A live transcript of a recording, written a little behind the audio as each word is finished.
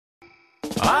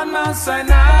On Mount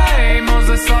Sinai,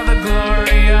 Moses saw the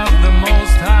glory of the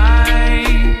Most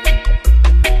High.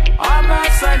 On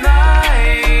Mount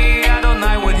Sinai,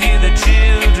 Adonai would hear the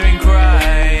children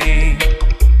cry.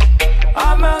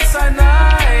 On Mount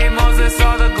Sinai, Moses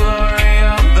saw the glory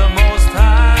of the Most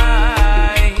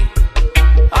High.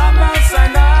 On Mount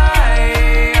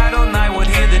Sinai, Adonai would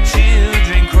hear the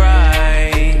children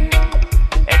cry.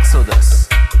 Exodus.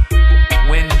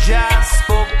 When Jah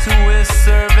spoke to his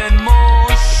servant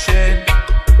Moshe,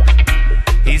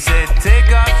 he said,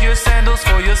 take off your sandals,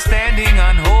 for you're standing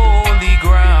on holy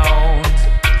ground.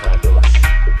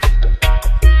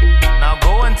 Now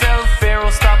go and tell Pharaoh,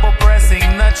 stop oppressing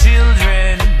the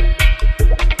children,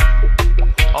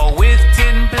 or with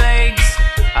 10 plagues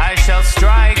I shall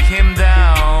strike him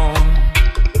down.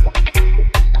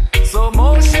 So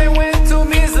Moshe went to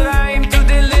Mizraim to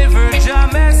deliver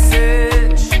Jah's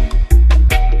message,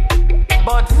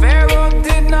 but Pharaoh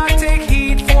did not take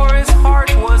heed, for his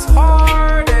heart was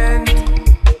hardened.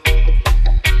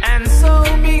 And so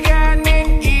began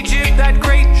in Egypt that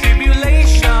great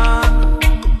tribulation,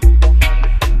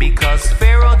 because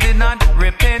Pharaoh did not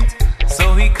repent,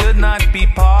 so he could not be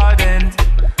pardoned.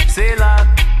 Selah.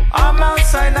 On Mount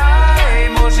Sinai,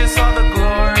 Moshe saw the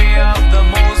glory of the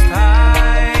Most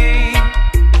High.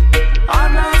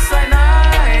 On Mount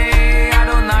Sinai,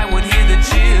 Adonai would hear the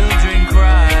children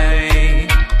cry.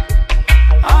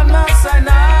 On Mount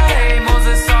Sinai,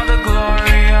 Moses saw the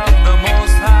glory of the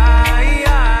Most High.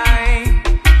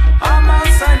 On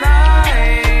Mount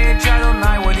Sinai,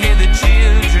 Adonai would hear the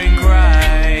children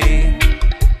cry.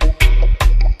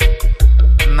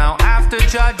 Now after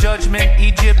Jah's judgment,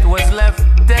 Egypt was left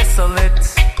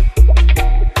desolate,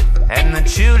 and the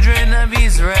children of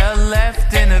Israel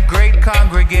left in a great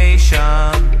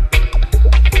congregation.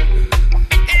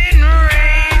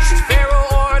 Enraged, Pharaoh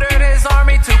ordered his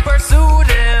army to pursue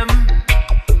them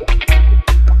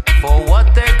for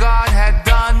what their God had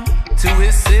done to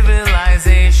his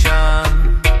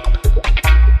civilization.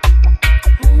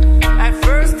 At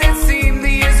first it seemed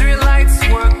the Israelites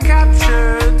were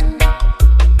captured.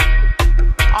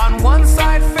 On one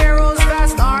side Pharaoh's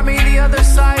vast army, the other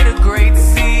side a great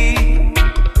sea.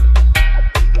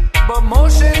 But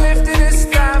Moshe lifted his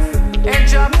staff, and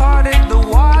Jah parted the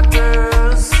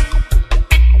waters.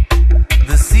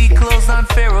 The sea closed on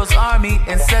Pharaoh's army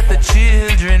and set the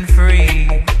children free.